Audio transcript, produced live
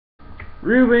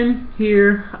Ruben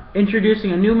here,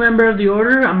 introducing a new member of the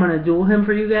order. I'm going to duel him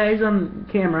for you guys on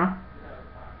camera.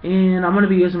 And I'm going to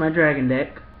be using my dragon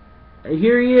deck.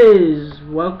 Here he is.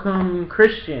 Welcome,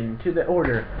 Christian, to the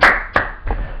order.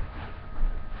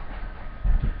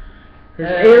 His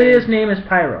alias name is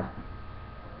Pyro.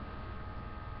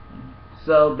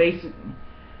 So basically,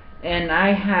 and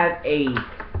I have a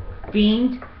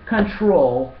Fiend,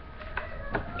 Control,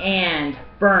 and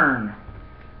Burn.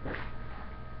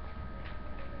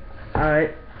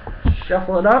 Alright,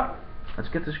 shuffle it up. Let's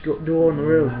get this duel on the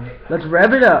road. Let's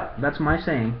rev it up. That's my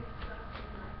saying.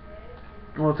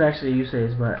 Well, it's actually you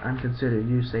say's, but I'm considered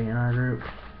you say in our group.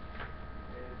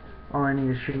 All I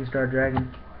need is Shooting Star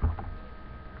Dragon.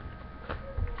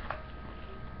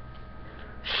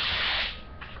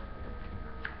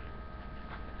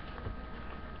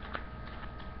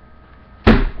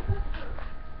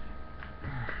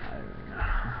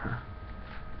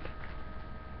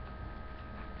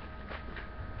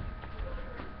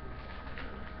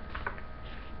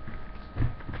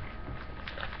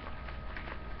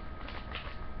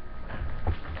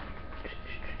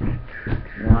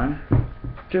 One,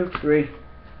 2, 3,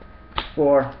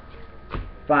 4,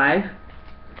 5.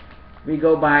 We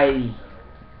go by.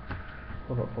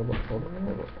 Hold up.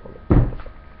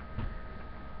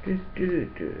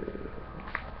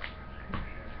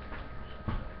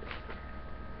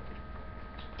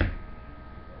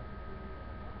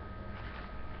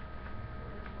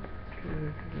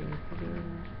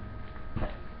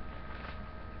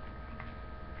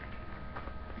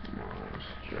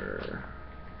 Monster.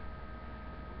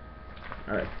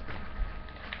 Alright.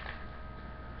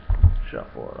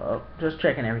 Shuffle it up. Just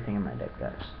checking everything in my deck,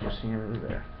 guys. Just seeing if it was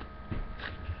there.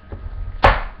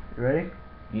 You ready?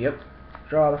 Yep.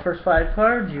 Draw the first 5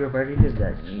 cards. You already did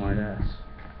that, you smart ass.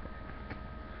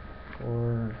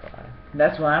 4 and 5.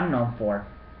 That's what I'm known for.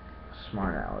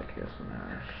 Smart aleck, yes and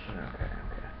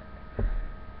okay.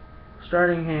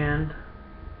 Starting hand.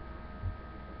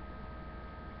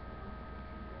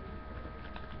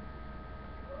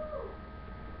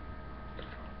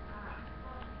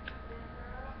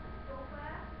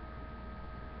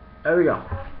 There we go.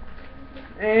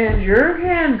 And your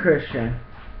hand, Christian.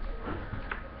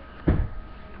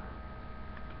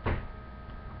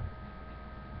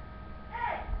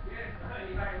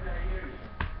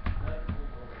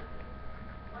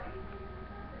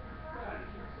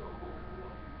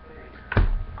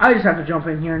 I just have to jump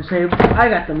in here and say I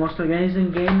got the most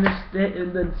amazing game as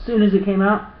soon as it came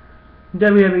out.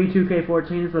 WWE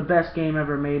 2K14 is the best game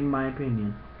ever made in my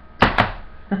opinion.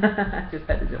 I just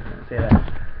had to jump in and say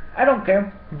that. I don't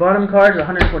care. Bottom card's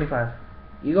 145.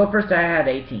 You go first. I had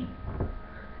 18.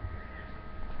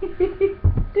 Dude, why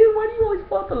do you always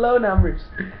pull out the low numbers?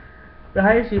 The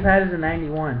highest you've had is a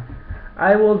 91.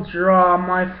 I will draw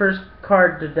my first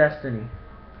card to Destiny.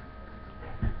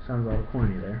 Sounds a little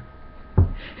corny there.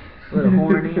 A little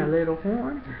horny, a little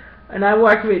horny. And I will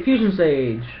activate Fusion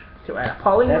Sage to add a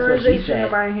polymerization to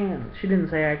my hand. She didn't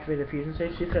say activate a Fusion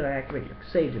Sage. She said I activate your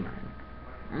Sage in my hand.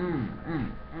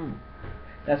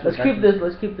 Let's keep this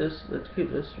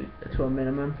to a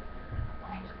minimum.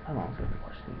 How long is it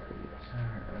questioning for you?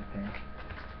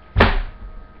 Okay.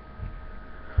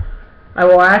 I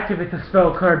will activate the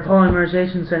spell card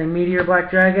Polymerization, sending Meteor Black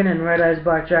Dragon and Red Eyes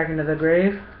Black Dragon to the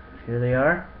grave. Here they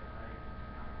are.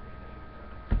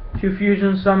 To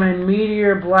fusion summon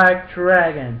Meteor Black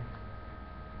Dragon.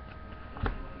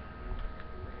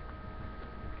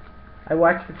 I will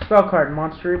activate the spell card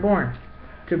Monster Reborn.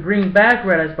 To bring back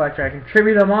Red Eyes Black Dragon,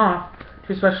 tribute them off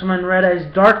to special summon Red Eyes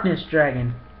Darkness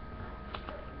Dragon.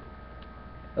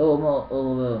 A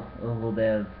little bit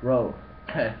of road.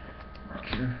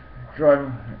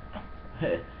 Draw.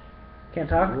 Can't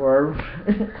talk? Word.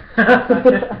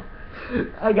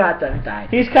 I got tongue-tied.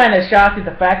 He's kind of shocked at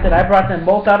the fact that I brought them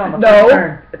both out on the first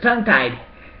turn. No, tongue-tied.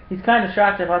 He's kind of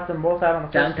shocked I brought them both out on the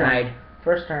first turn. Tongue-tied.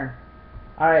 First turn.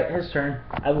 Alright, his turn.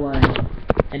 I will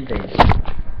end phase.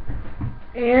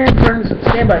 And turn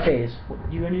standby phase.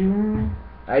 What you gonna do?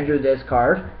 I drew this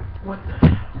card. What the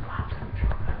hell?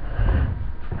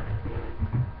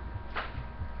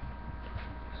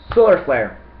 Solar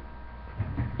Flare.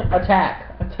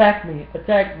 Attack. Attack me.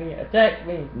 Attack me. Attack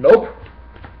me. Nope.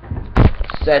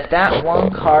 Set that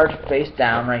one card face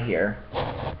down right here.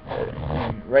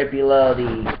 Right below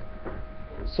the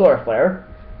Solar Flare.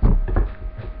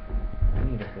 I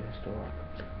need to finish the door.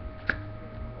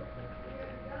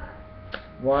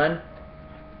 1,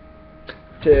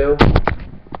 2,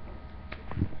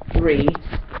 3.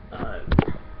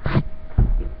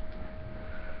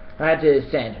 I had to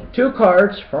send 2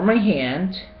 cards from my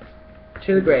hand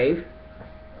to the grave.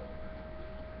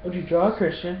 What'd you draw,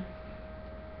 Christian?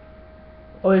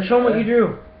 Oh, wait, show them what you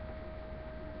drew.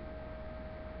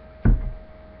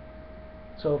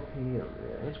 It's OP.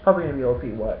 It's probably gonna be OP.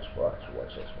 Watch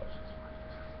this.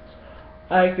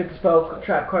 I get the spell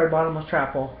trap card, bottomless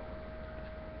trap hole.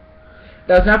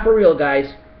 That's not for real,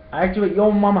 guys. I activate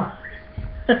yo mama.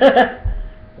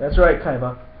 That's right,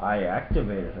 Kaiba. I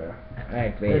activated her. I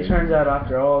activated. It turns out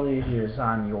after all these years,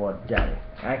 I'm your daddy.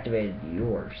 I activated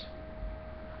yours.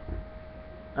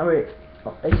 Oh wait,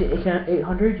 it's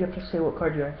 800. You have to say what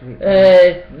card you activate.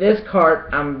 This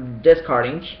card I'm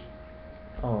discarding.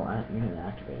 Oh, you didn't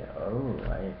activate it. Oh,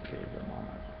 I activated your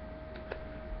mama.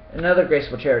 Another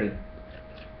graceful charity.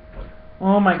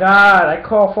 Oh my God! I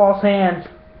call false hand.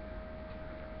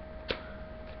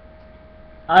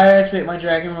 I activate my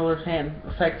Dragon Ruler's hand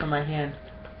effect on my hand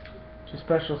to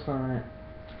special summon it.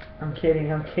 I'm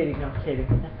kidding. I'm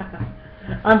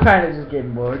kind of just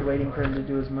getting bored, waiting for him to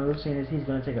do his move, seeing as he's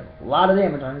going to take a lot of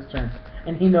damage on his turn,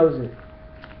 and he knows it.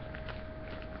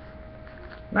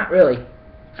 Not really.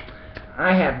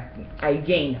 I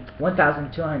gained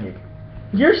 1,200.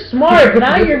 You're smart!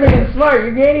 Now you're being smart!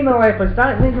 You're gaining the life, but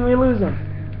stop making me lose him.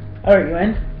 Alright, you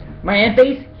end? My end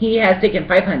phase, he has taken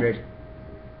 500.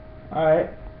 Alright.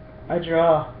 I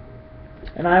draw.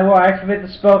 And I will activate the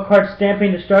spell card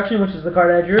Stamping Destruction, which is the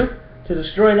card I drew, to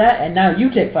destroy that, and now you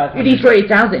take 500. You destroy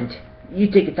 1,000.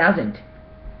 You take 1,000.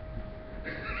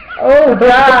 Oh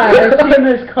God, I've seen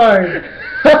this card.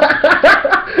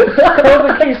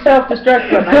 Overcame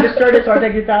self-destruct button. I destroyed it, so I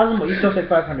take 1,000, but you still take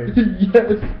 500.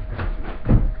 Yes.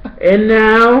 And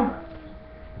now,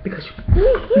 because I'm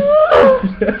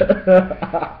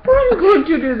going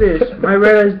to do this. My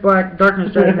red eyes black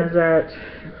darkness dragon is at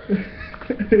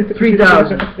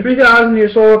 3,000. 3,000 to your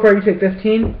solar card, you take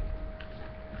 15.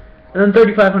 And then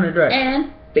 3,500 direct.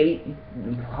 And bait.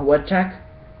 What check?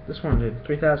 This one did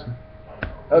 3,000.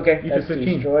 Okay, You that's took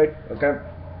 15. destroyed. Okay.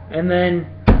 And then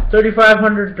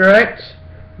 3,500 direct,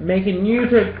 making you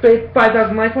take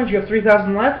 5,000 life points. You have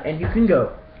 3,000 left, and you can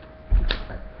go.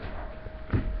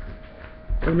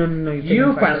 Oh, no,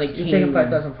 You finally came. You're taking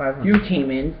 5,500. You came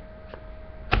in.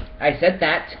 I said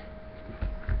that.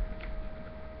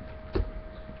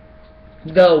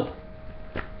 Go.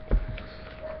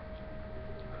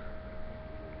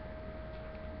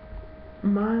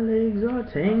 My legs are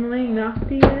tingling off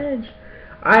the edge.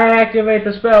 I activate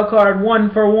the spell card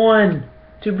 1 for 1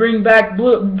 to bring out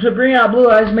Blue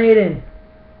Eyes Maiden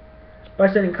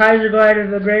by sending Kaiser Glider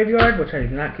to the graveyard, which I do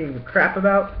not give a crap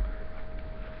about.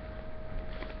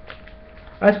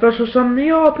 I special summon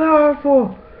the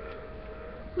all-powerful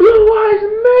Blue Eyes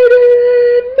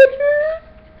Maiden.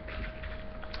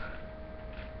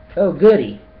 Oh,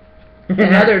 goody!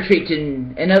 Another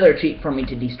treat for me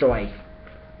to destroy.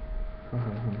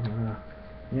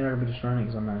 You're not going to be destroying it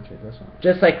because I'm not going to take this one.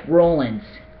 Just like Roland's.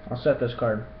 I'll set this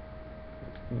card.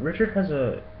 Richard has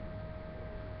a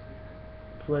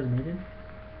Blue Eyes Maiden?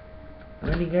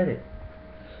 When did he get it?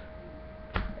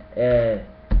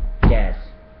 Yes.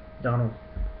 Donald.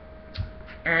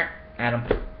 Adam.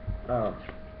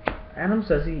 Adam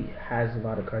says he has a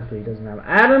lot of cards, but he doesn't have.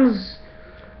 Adam's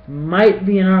might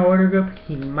be in our order group.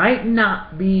 He might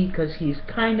not be because he's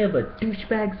kind of a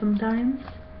douchebag sometimes.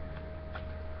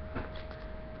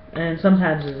 And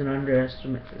sometimes is an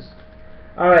underestimate.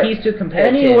 Alright. He's too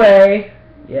competitive. Anyway,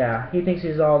 yeah, he thinks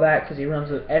he's all that because he runs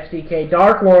with FCK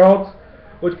Dark Worlds,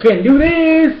 which can do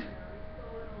this!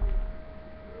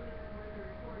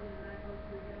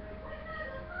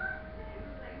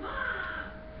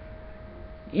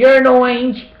 You're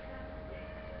annoying.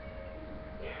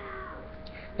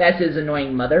 That's his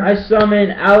annoying mother. I summon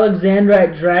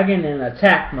Alexandrite Dragon in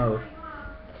attack mode.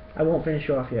 I won't finish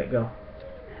you off yet. Go.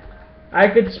 I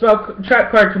could spell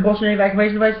trap card compulsion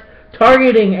activation device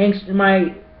targeting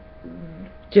my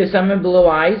to summon Blue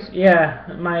Eyes. Yeah,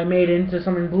 my maiden to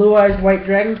summon Blue Eyes White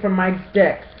Dragon from my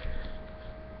deck.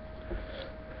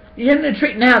 You're in a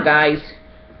treat now, guys.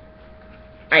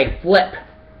 I flip.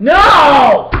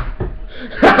 No!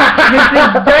 This is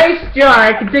dice jar.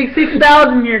 I can take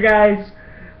 6,000 here, guys.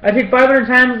 I take 500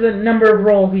 times the number of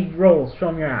rolls he rolls. Show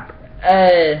him your app.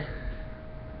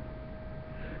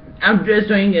 I'm just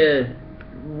doing a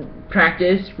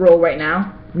practice roll right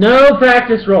now. No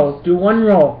practice rolls. Do one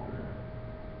roll.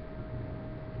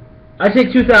 I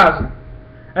take 2,000.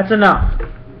 That's enough.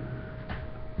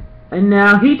 And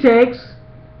now he takes.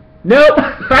 Nope.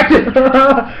 Practice.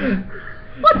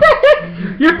 What the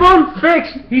heck? Your phone's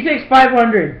fixed. He takes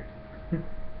 500.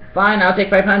 Fine, I'll take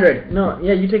 500. No,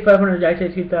 yeah, you take 500. I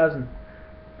take 2,000.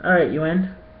 All right, you end.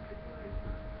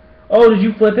 Oh, did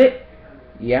you flip it?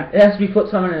 Yeah. It has to be flip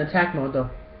summon in attack mode, though.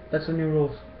 That's the new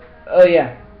rules. Oh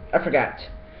yeah, I forgot.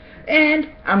 And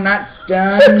I'm not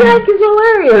done. The tank is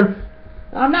hilarious.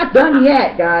 I'm not done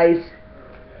yet, guys.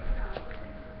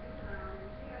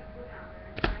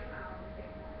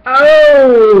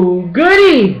 Oh,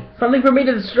 goody! Something for me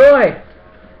to destroy.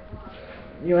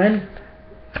 You in?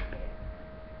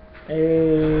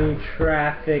 A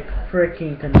traffic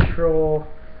freaking control.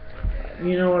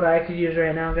 You know what I could use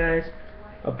right now, guys?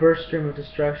 A burst stream of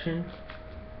destruction.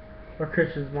 Or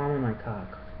Christian's mom on my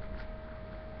cock.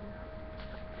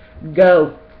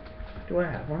 Go. Do I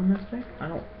have one in this thing? I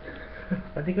don't.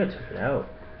 I think I took it out.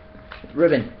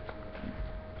 Ribbon.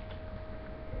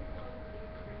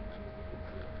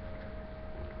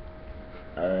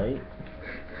 Alright.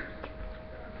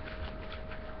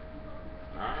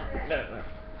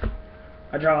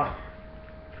 I draw.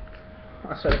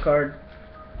 I set a card.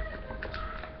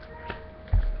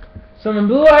 Summon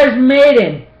Blue Eyes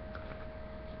Maiden.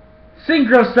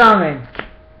 Synchro summon.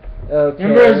 Okay.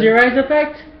 Remember Zero Eyes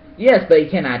effect? Yes, but you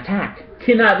cannot attack.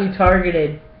 Cannot be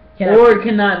targeted. Or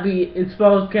cannot be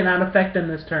exposed, cannot affect them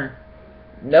this turn.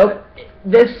 Nope.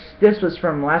 This was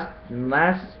from last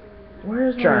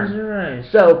Where's turn. my Zero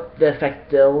Eyes? So the effect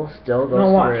still goes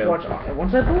No, watch, through. watch.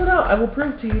 Once I pull it out, I will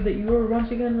prove to you that you were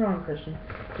once again wrong, Christian.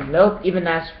 Nope, even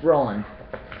that's rolling.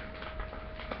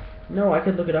 No, I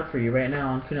could look it up for you right now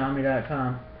on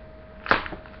Konami.com.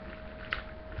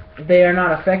 They are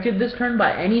not affected this turn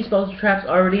by any spells or traps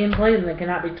already in play, and they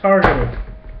cannot be targeted.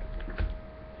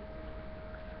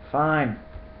 Fine.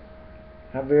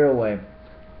 Have your way.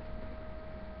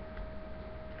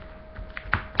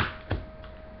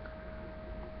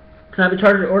 Cannot be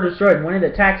targeted or destroyed. When it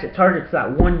attacks, it targets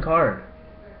that one card.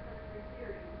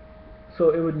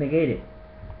 So it would negate it.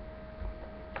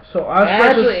 So I was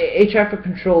Actually, a traffic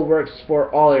control works for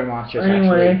all your monsters.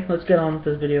 Anyway, actually. let's get on with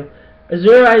this video.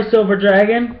 Azure Eye Silver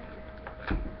Dragon.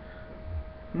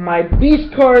 My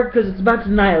beast card, because it's about to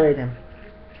annihilate him.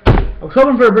 I was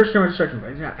hoping for a burst of destruction, but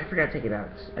I forgot to take it out.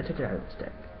 I took it out of its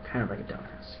deck. Kind of like a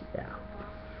dumbass. Yeah.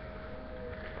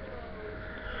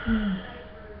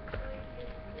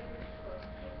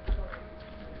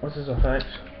 What's his effect?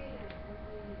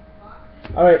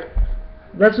 Alright.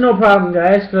 That's no problem,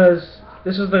 guys, because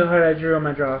this is the card I drew on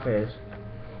my draw phase.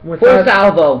 Full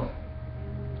salvo.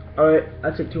 Alright,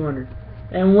 I take 200.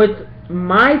 And with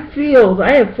my field,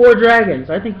 I have 4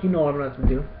 dragons. I think you know what I'm about to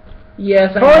do.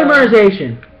 Yes, I know.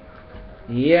 Polymerization.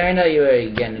 Yeah, I know you were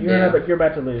gonna do. You're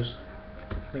about to lose.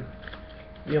 Like,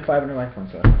 you have 500 life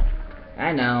points left.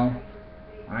 I know.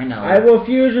 I will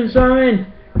fusion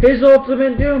summon his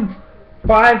ultimate doom.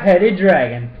 5-headed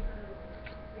dragon.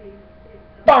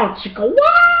 Boom, chicka,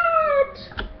 what?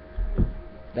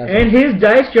 And his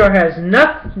dice jar has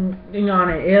nothing on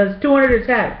it. It has 200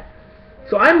 attack.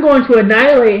 So I'm going to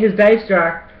annihilate his dice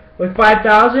jar with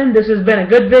 5,000. This has been a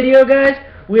good video, guys.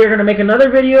 We are going to make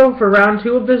another video for round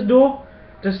 2 of this duel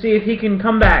to see if he can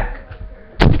come back.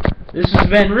 This has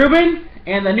been Ruben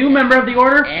and the new member of the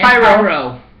order,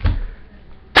 Pyro,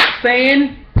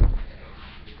 saying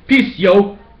peace,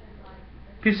 yo.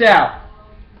 Peace out.